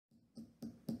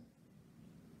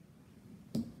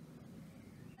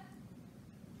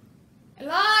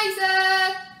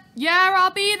Yeah, I'll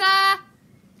be there.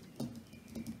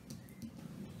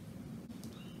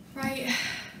 Right,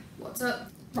 what's up?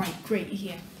 Right, great,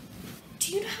 you're here.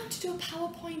 Do you know how to do a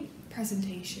PowerPoint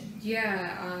presentation?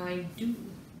 Yeah, I do.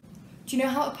 Do you know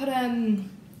how to put,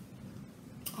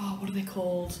 oh, what are they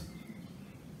called?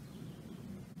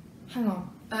 Hang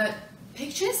on.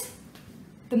 Pictures?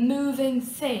 The moving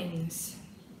things.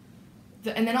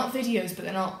 And they're not videos, but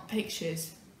they're not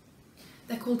pictures.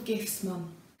 They're called GIFs,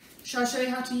 Mum. Shall I show you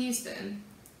how to use them?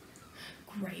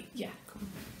 Great, yeah, cool.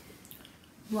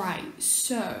 Right,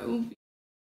 so...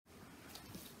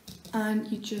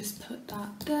 And you just put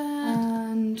that there,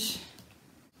 and...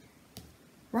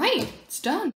 Right, it's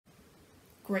done.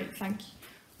 Great, thank you.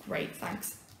 Great,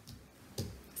 thanks.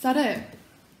 Is that it?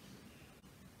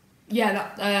 Yeah,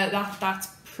 that's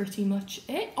pretty much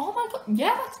it. Oh my god,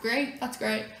 yeah, that's great, that's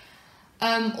great.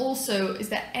 Also, is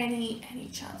there any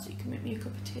chance you can make me a cup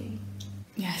of tea?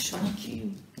 Yeah, sure.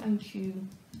 Thank you.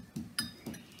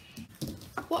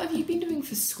 What have you been doing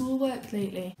for schoolwork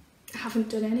lately? I haven't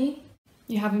done any.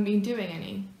 You haven't been doing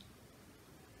any?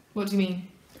 What do you mean?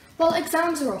 Well,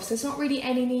 exams are off, so there's not really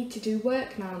any need to do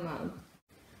work now, Mum.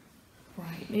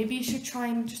 Right, maybe you should try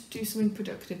and just do something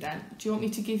productive then. Do you want me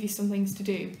to give you some things to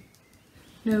do?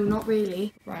 No, not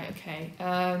really. Right, okay.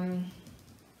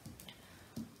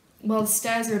 Well, the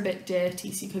stairs are a bit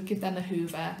dirty, so you could give them a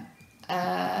hoover.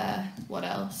 What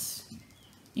else?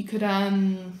 You could,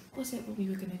 what was it what we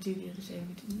were going to do the other day?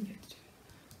 We didn't get to do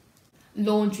it.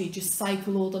 Laundry, just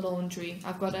cycle all the laundry.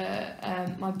 I've got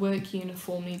my work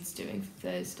uniform needs doing for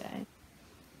Thursday.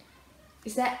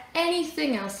 Is there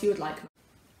anything else you would like?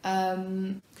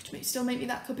 Could you still make me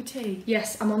that cup of tea?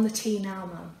 Yes, I'm on the tea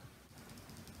now,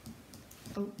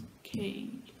 Mum. Okay.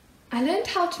 I learned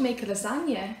how to make a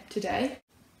lasagna today.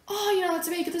 Oh, you know how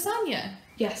to make a lasagna?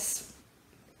 Yes.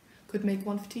 Could make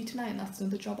one for tea tonight, and that's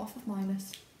another job off of my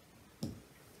list.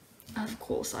 Of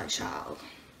course I shall.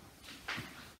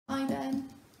 Bye then.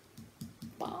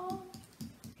 Bye.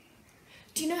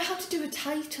 Do you know how to do a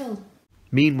title?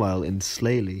 Meanwhile, in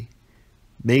Slaley,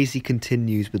 Maisie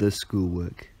continues with her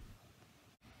schoolwork.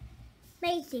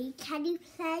 Maisie, can you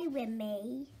play with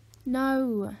me?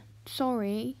 No,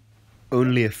 sorry.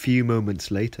 Only a few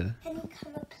moments later. Can you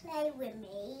come and play with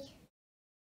me?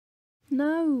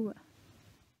 No.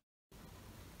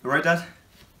 All right, Dad? Are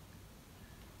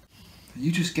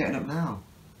you just getting up now?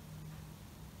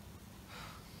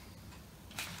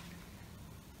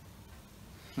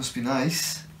 Must be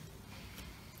nice.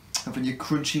 Having your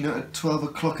crunchy nut at 12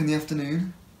 o'clock in the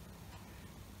afternoon.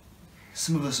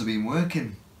 Some of us have been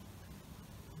working.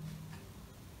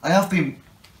 I have been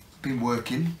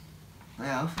working. I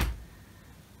have.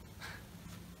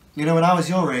 You know, when I was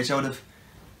your age, I would have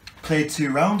played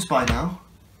 2 rounds by now.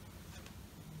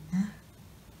 Yeah.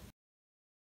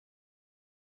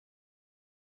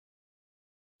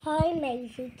 Hi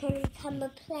Maisie, can you come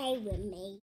and play with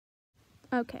me?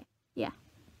 Okay, yeah.